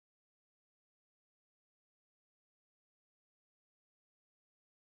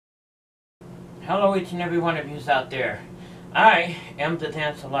Hello each and every one of yous out there. I am the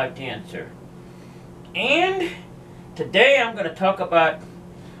Dance Alive Dancer. And today I'm going to talk about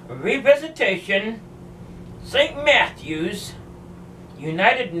revisitation, St. Matthew's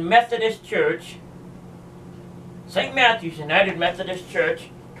United Methodist Church, St. Matthew's United Methodist Church,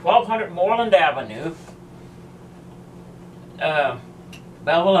 1200 Moreland Avenue,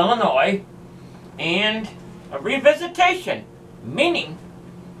 Belleville, Illinois, and a revisitation, meaning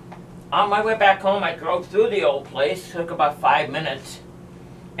on my way back home I drove through the old place, took about 5 minutes,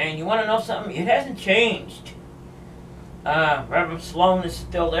 and you want to know something? It hasn't changed. Reverend Sloan is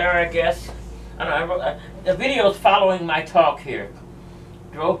still there, I guess. I don't know, the video's following my talk here.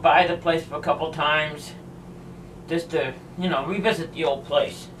 Drove by the place for a couple times, just to, revisit the old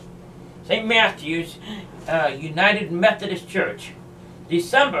place. St. Matthew's United Methodist Church,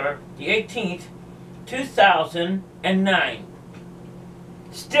 December the 18th, 2009.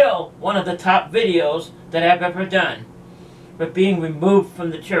 Still one of the top videos that I've ever done, but being removed from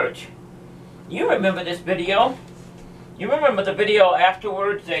the church. You remember this video? You remember the video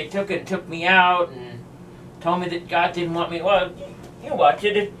afterwards? They took me out and told me that God didn't want me. Well, you watch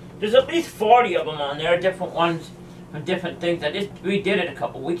it. There's at least 40 of them on there, different ones and different things. I just redid it a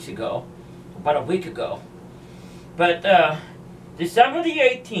couple weeks ago, about a week ago. But December the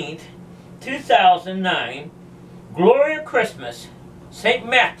 18th, 2009, Gloria Christmas, St.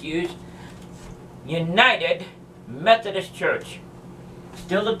 Matthew's United Methodist Church.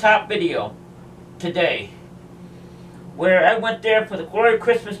 Still the top video today. Where I went there for the Gloria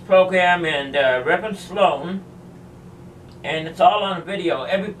Christmas program and Reverend Sloan. And it's all on video.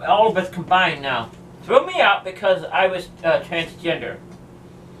 All of us combined now. Threw me out because I was transgender.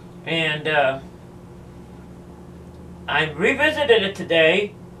 And I revisited it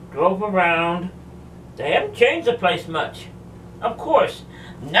today. Drove around. They haven't changed the place much. Of course.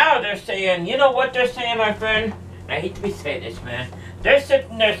 Now they're saying, you know what they're saying, my friend? I hate to say this, man. They're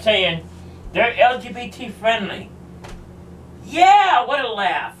sitting there saying they're LGBT friendly. Yeah, what a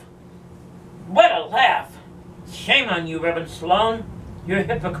laugh. What a laugh. Shame on you, Reverend Sloan. You're a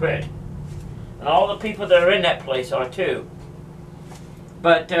hypocrite. And all the people that are in that place are too.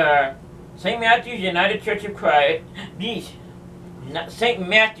 But St. Matthew's United Church of Christ, St.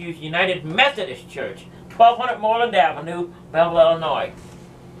 Matthew's United Methodist Church, 1200 Moreland Avenue, Belleville, Illinois.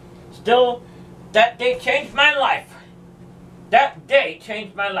 Still, that day changed my life. That day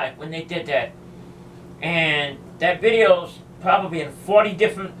changed my life when they did that. And that video's probably in 40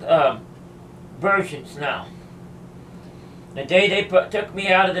 different versions now. The day they took me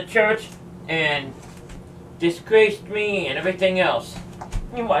out of the church and disgraced me and everything else.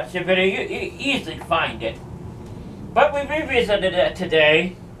 You watch the video, you easily find it. But we revisited it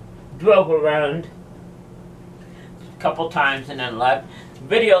today, drove around a couple times and then left.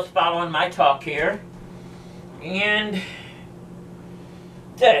 Videos following my talk here. And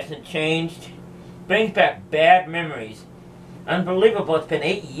that hasn't changed. Brings back bad memories. Unbelievable, it's been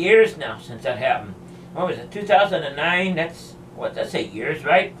 8 years now since that happened. What was it, 2009? That's 8 years,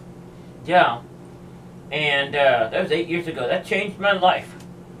 right? Yeah. And that was 8 years ago. That changed my life.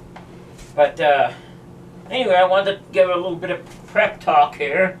 But anyway, I wanted to give a little bit of prep talk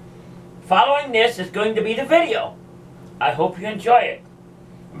here. Following this is going to be the video. I hope you enjoy it.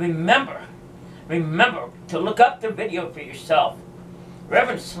 Remember to look up the video for yourself.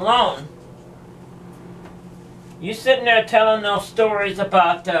 Reverend Sloan, you sitting there telling those stories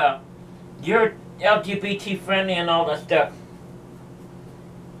about you're LGBT friendly and all that stuff.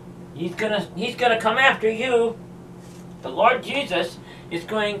 He's gonna come after you. The Lord Jesus is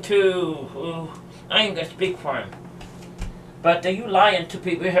going to. I ain't gonna speak for him. But you lying to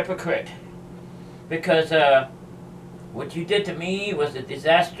people, you're a hypocrite. Because what you did to me was a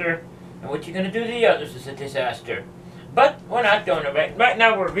disaster, and what you're gonna do to the others is a disaster. But we're not doing it right. Right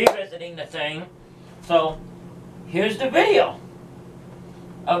now we're revisiting the thing. So here's the video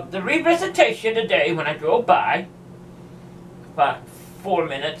of the revisitation today when I drove by. About 4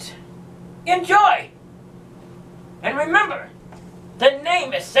 minutes. Enjoy! And remember, the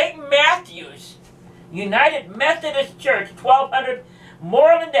name is St. Matthew's United Methodist Church, 1200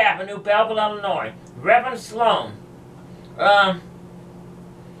 Moreland Avenue, Belleville, Illinois. Reverend Sloan.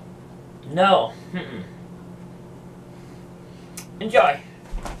 No. Enjoy.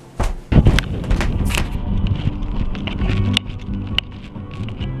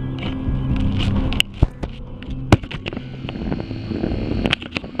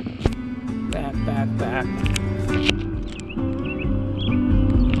 Back.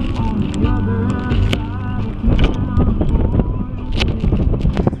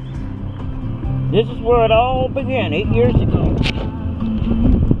 This is where it all began 8 years ago.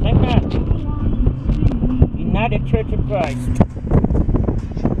 St. Matthew's. United Church of Christ.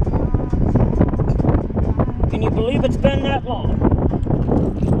 Can you believe it's been that long?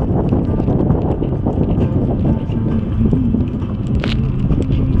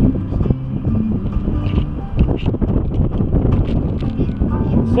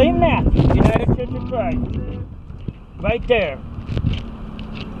 St. Matthew, United Church of Christ. Right there.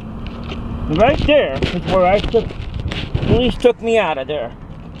 Right there is where police took me out of there.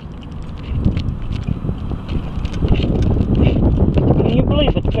 Can you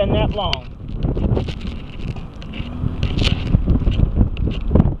believe it's been that long?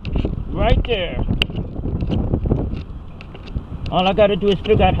 Right there. All I gotta do is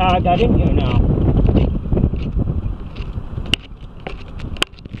figure out how I got in here now.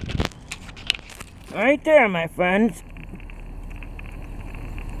 Right there, my friends.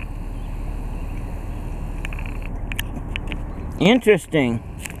 Interesting.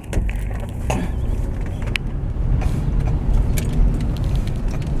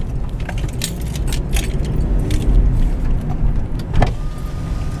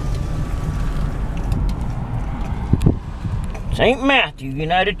 St. Matthew,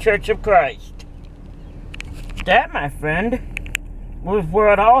 United Church of Christ. That, my friend, was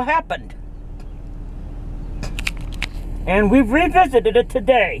where it all happened. And we've revisited it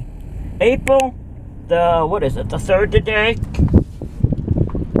today. April, the 3rd today?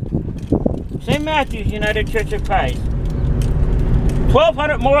 St. Matthew's United Church of Christ.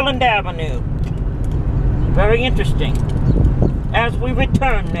 1200 Moreland Avenue. Very interesting. As we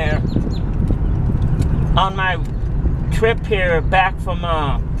return there on my trip here back from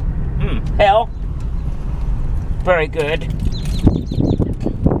hell. Very good.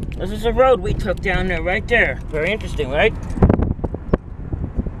 This is a road we took down there, right there. Very interesting, right?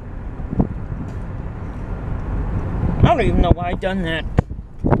 I don't even know why I done that.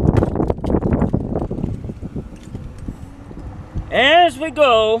 As we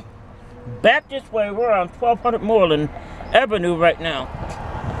go back this way, we're on 1200 Moreland Avenue right now.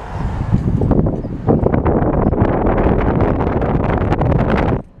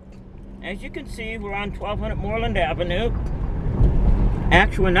 As you can see, we're on 1200 Moreland Avenue.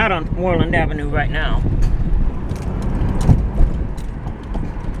 Actually, we're not on Moreland Avenue right now.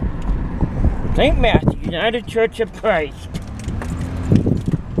 St. Matthew, United Church of Christ.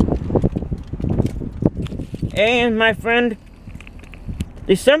 And my friend,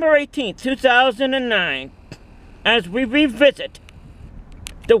 December 18th, 2009, as we revisit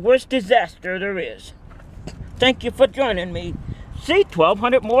the worst disaster there is. Thank you for joining me. See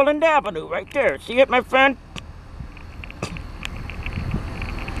 1200 Moreland Avenue right there. See it, my friend?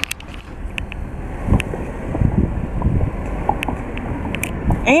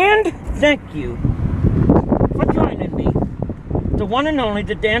 And thank you for joining me. The one and only,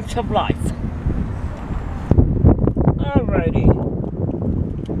 the dance of life. Alrighty.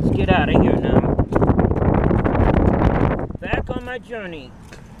 Let's get out of here now. Back on my journey.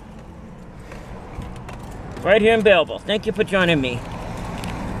 Right here in Belleville. Thank you for joining me.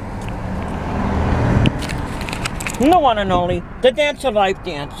 The one and only, the Dance of Life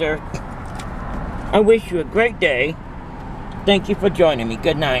dancer. I wish you a great day. Thank you for joining me.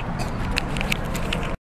 Good night.